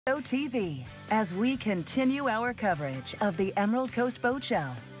TV as we continue our coverage of the Emerald Coast Boat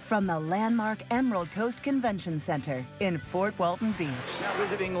Show from the landmark Emerald Coast Convention Center in Fort Walton Beach. Now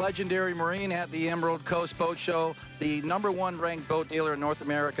visiting Legendary Marine at the Emerald Coast Boat Show, the #1 ranked boat dealer in North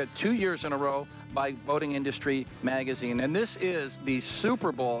America 2 years in a row by Boating Industry Magazine. And this is the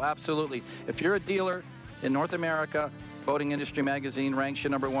Super Bowl, absolutely. If you're a dealer in North America, Boating Industry Magazine ranks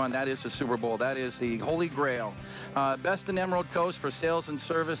you #1. That is the Super Bowl. That is the Holy Grail. Best in Emerald Coast for sales and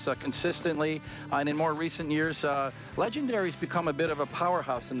service consistently. And in more recent years, Legendary's become a bit of a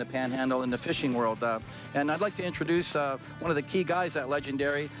powerhouse in the Panhandle in the fishing world. And I'd like to introduce one of the key guys at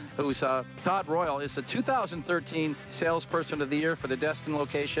Legendary, who's Todd Royal, is the 2013 Salesperson of the Year for the Destin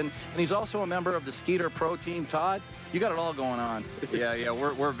location. And he's also a member of the Skeeter Pro Team. Todd, you got it all going on. Yeah,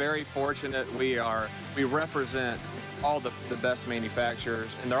 we're very fortunate. We represent all the best manufacturers,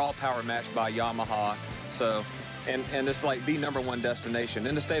 and they're all power matched by Yamaha. So, and it's like the #1 destination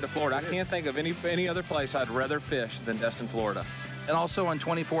in the state of Florida. I can't think of any other place I'd rather fish than Destin, Florida. And also in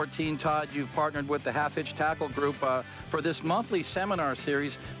 2014, Todd, you've partnered with the Half Hitch Tackle Group for this monthly seminar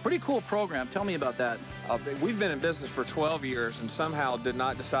series. Pretty cool program. Tell me about that. We've been in business for 12 years and somehow did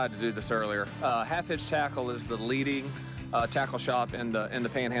not decide to do this earlier. Half Hitch Tackle is the leading tackle shop in the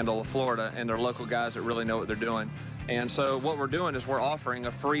Panhandle of Florida, and they're local guys that really know what they're doing. And so what we're doing is we're offering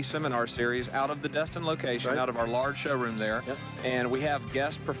a free seminar series out of the Destin location, out of our large showroom there. Yep. And we have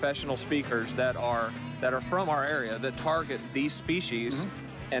guest professional speakers that are from our area that target these species.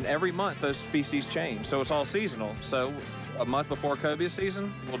 And every month those species change. So it's all seasonal. So a month before cobia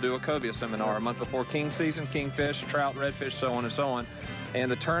season, we'll do a cobia seminar. A month before king season, kingfish, trout, redfish, so on and so on.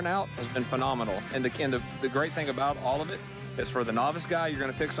 And the turnout has been phenomenal. And the great thing about all of it is for the novice guy, you're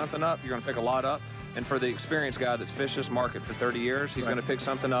going to pick something up, you're going to pick a lot up. And for the experienced guy that's fished this market for 30 years, he's going to pick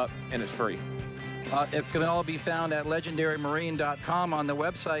something up, and it's free. It can all be found at legendarymarine.com on the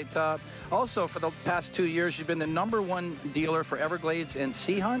website. Also, for the past 2 years, you've been the #1 dealer for Everglades and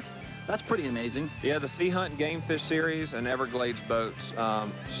Sea Hunt. That's pretty amazing. Yeah, the Sea Hunt Game Fish Series and Everglades boats.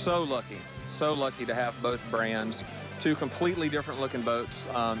 So lucky to have both brands. Two completely different looking boats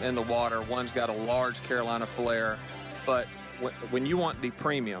in the water. One's got a large Carolina flare, but when you want the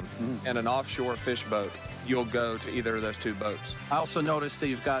premium and an offshore fish boat, you'll go to either of those two boats. I also noticed that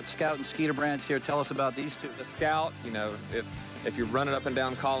you've got Scout and Skeeter brands here. Tell us about these two. The Scout, you know, if you're running up and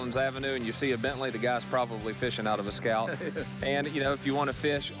down Collins Avenue and you see a Bentley, the guy's probably fishing out of a Scout. And, you know, if you want to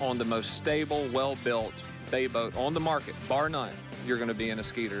fish on the most stable, well-built bay boat on the market, bar none, you're going to be in a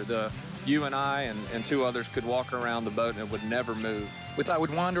Skeeter. You and I and two others could walk around the boat and it would never move. We thought we'd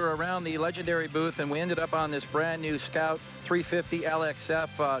wander around the Legendary booth, and we ended up on this brand new Scout 350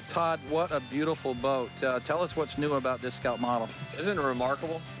 LXF. Todd, what a beautiful boat. Tell us what's new about this Scout model. Isn't it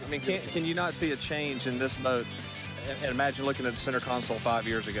remarkable? I mean, can you not see a change in this boat? And imagine looking at the center console 5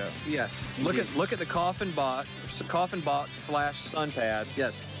 years ago. Yes. Look at the coffin box / sun pad.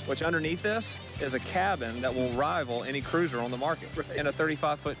 Yes. Which underneath this is a cabin that will rival any cruiser on the market in a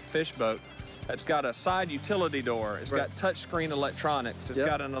 35-foot fish boat. It's got a side utility door. It's got touchscreen electronics. It's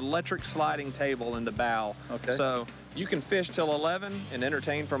got an electric sliding table in the bow. Okay. So you can fish till 11 and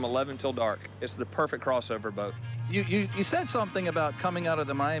entertain from 11 till dark. It's the perfect crossover boat. You said something about coming out of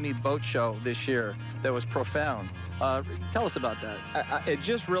the Miami Boat Show this year that was profound. Tell us about that. It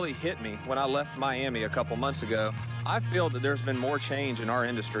just really hit me when I left Miami a couple months ago. I feel that there's been more change in our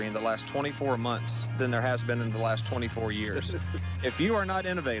industry in the last 24 months than there has been in the last 24 years. If you are not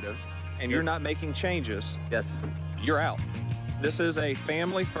innovative and you're not making changes, you're out. This is a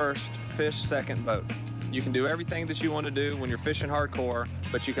family first, fish second boat. You can do everything that you want to do when you're fishing hardcore,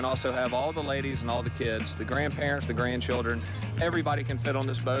 but you can also have all the ladies and all the kids, the grandparents, the grandchildren. Everybody can fit on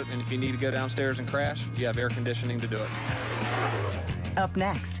this boat, and if you need to go downstairs and crash, you have air conditioning to do it. Up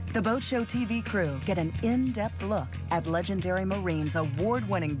next, the Boat Show TV crew get an in-depth look at Legendary Marine's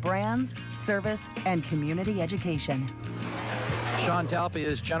award-winning brands, service, and community education. Sean Talpe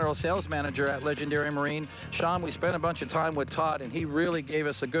is General Sales Manager at Legendary Marine. Sean, we spent a bunch of time with Todd, and he really gave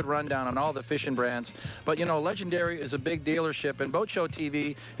us a good rundown on all the fishing brands. But, you know, Legendary is a big dealership, and Boat Show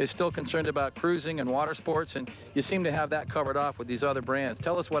TV is still concerned about cruising and water sports, and you seem to have that covered off with these other brands.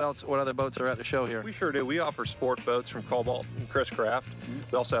 Tell us what other boats are at the show here. We sure do. We offer sport boats from Cobalt and Chris Craft.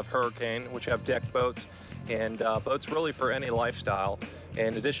 We also have Hurricane, which have deck boats, and boats really for any lifestyle.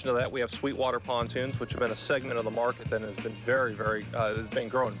 In addition to that, we have sweetwater pontoons, which have been a segment of the market that has been been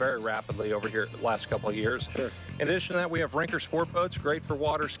growing very rapidly over here the last couple of years. Sure. In addition to that, we have Rinker sport boats, great for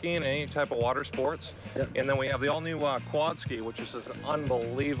water skiing and any type of water sports. And then we have the all-new quad ski, which is an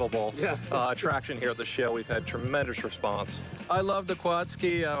unbelievable attraction here at the show. We've had tremendous response. I love the quad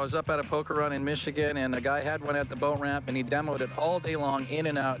ski. I was up at a poker run in Michigan, and a guy had one at the boat ramp, and he demoed it all day long, in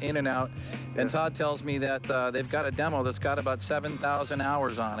and out, in and out. And Todd tells me that they've got a demo that's got about 7,000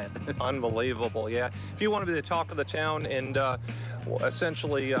 hours on it. Unbelievable, yeah. If you want to be the talk of the town and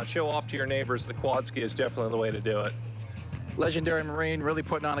essentially show off to your neighbors, the quad ski is definitely the way to do it. Legendary Marine really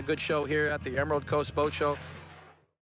putting on a good show here at the Emerald Coast Boat Show.